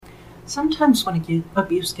Sometimes when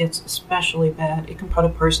abuse gets especially bad, it can put a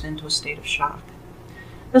person into a state of shock.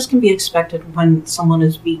 This can be expected when someone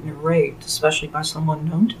is beaten or raped, especially by someone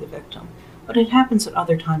known to the victim, but it happens at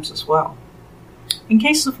other times as well. In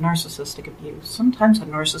cases of narcissistic abuse, sometimes a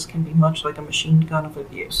narcissist can be much like a machine gun of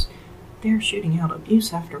abuse. They are shooting out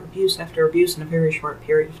abuse after abuse after abuse in a very short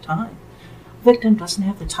period of time. The victim doesn't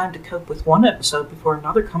have the time to cope with one episode before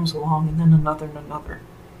another comes along and then another and another.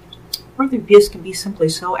 Or the abuse can be simply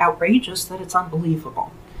so outrageous that it's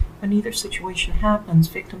unbelievable. When either situation happens,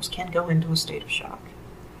 victims can go into a state of shock.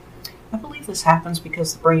 I believe this happens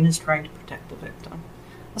because the brain is trying to protect the victim.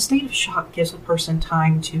 A state of shock gives a person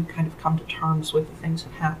time to kind of come to terms with the things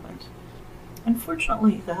that happened.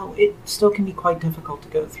 Unfortunately, though, it still can be quite difficult to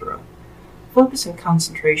go through. Focus and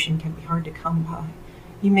concentration can be hard to come by.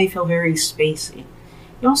 You may feel very spacey.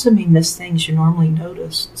 You also may miss things you normally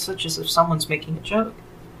notice, such as if someone's making a joke.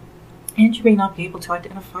 And you may not be able to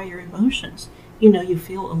identify your emotions. You know you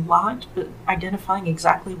feel a lot, but identifying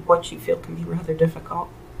exactly what you feel can be rather difficult.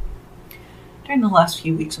 During the last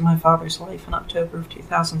few weeks of my father's life in October of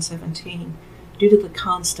 2017, due to the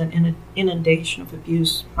constant inundation of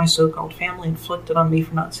abuse my so-called family inflicted on me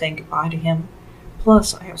for not saying goodbye to him,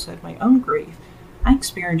 plus I also had my own grief, I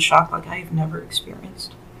experienced shock like I have never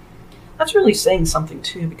experienced. That's really saying something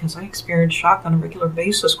too, because I experienced shock on a regular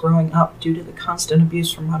basis growing up due to the constant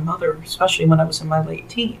abuse from my mother, especially when I was in my late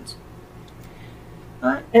teens.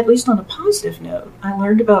 But at least on a positive note, I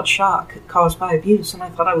learned about shock caused by abuse, and I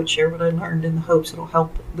thought I would share what I learned in the hopes it'll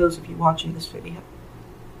help those of you watching this video.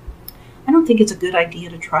 I don't think it's a good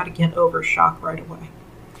idea to try to get over shock right away.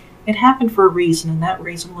 It happened for a reason, and that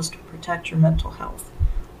reason was to protect your mental health.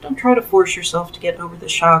 Don't try to force yourself to get over the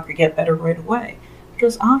shock or get better right away,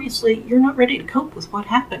 because obviously you're not ready to cope with what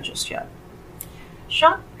happened just yet.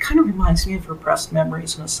 Shock kind of reminds me of repressed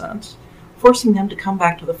memories in a sense. Forcing them to come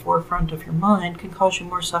back to the forefront of your mind can cause you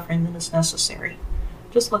more suffering than is necessary.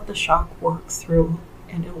 Just let the shock work through,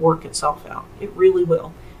 and it'll work itself out. It really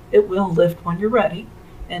will. It will lift when you're ready,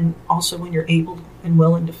 and also when you're able and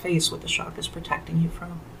willing to face what the shock is protecting you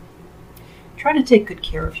from. Try to take good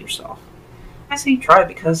care of yourself. I say try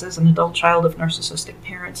because as an adult child of narcissistic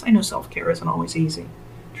parents, I know self-care isn't always easy.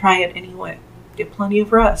 Try it anyway. Get plenty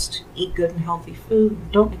of rest. Eat good and healthy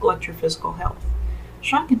food. Don't neglect your physical health.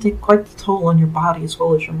 Shock can take quite the toll on your body as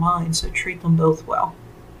well as your mind, so treat them both well.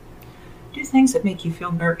 Do things that make you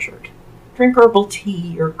feel nurtured. Drink herbal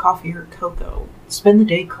tea or coffee or cocoa. Spend the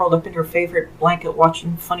day curled up in your favorite blanket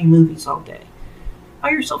watching funny movies all day.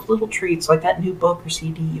 Buy yourself little treats like that new book or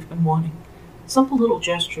CD you've been wanting. Simple little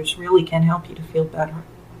gestures really can help you to feel better.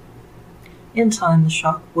 In time, the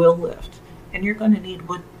shock will lift, and you're going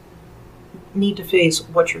to need to face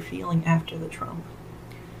what you're feeling after the trauma.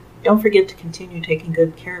 Don't forget to continue taking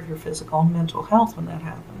good care of your physical and mental health when that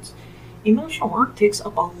happens. Emotional work takes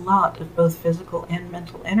up a lot of both physical and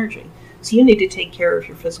mental energy, so you need to take care of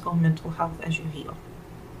your physical and mental health as you heal.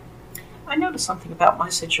 I noticed something about my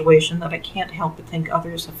situation that I can't help but think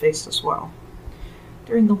others have faced as well.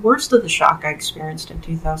 During the worst of the shock I experienced in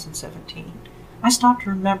 2017, I stopped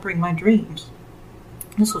remembering my dreams.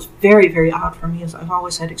 This was very, very odd for me, as I've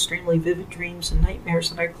always had extremely vivid dreams and nightmares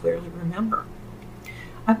that I clearly remember.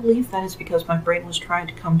 I believe that is because my brain was trying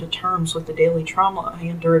to come to terms with the daily trauma I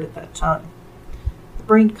endured at that time. The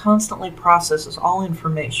brain constantly processes all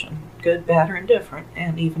information, good, bad, or indifferent,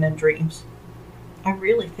 and even in dreams. I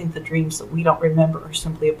really think the dreams that we don't remember are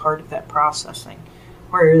simply a part of that processing,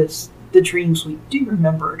 whereas the dreams we do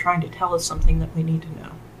remember are trying to tell us something that we need to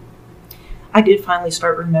know. I did finally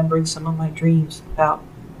start remembering some of my dreams about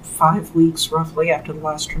 5 weeks roughly after the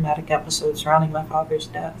last traumatic episode surrounding my father's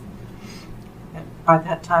death. And by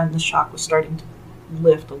that time, the shock was starting to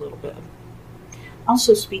lift a little bit.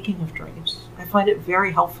 Also, speaking of dreams, I find it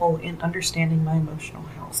very helpful in understanding my emotional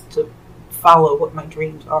health to follow what my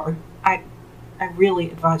dreams are. I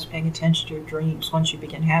really advise paying attention to your dreams once you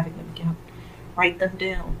begin having them again. Write them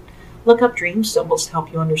down. Look up dream symbols to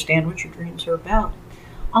help you understand what your dreams are about.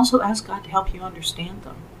 Also, ask God to help you understand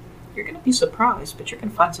them. You're going to be surprised, but you're going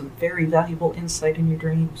to find some very valuable insight in your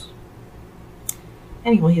dreams.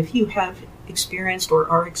 Anyway, if you have experienced or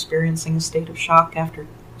are experiencing a state of shock after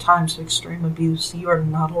times of extreme abuse, you are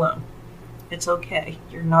not alone. It's okay.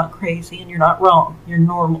 You're not crazy and you're not wrong. You're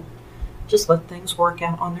normal. Just let things work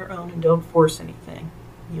out on their own and don't force anything.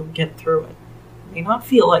 You'll get through it. You may not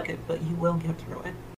feel like it, but you will get through it.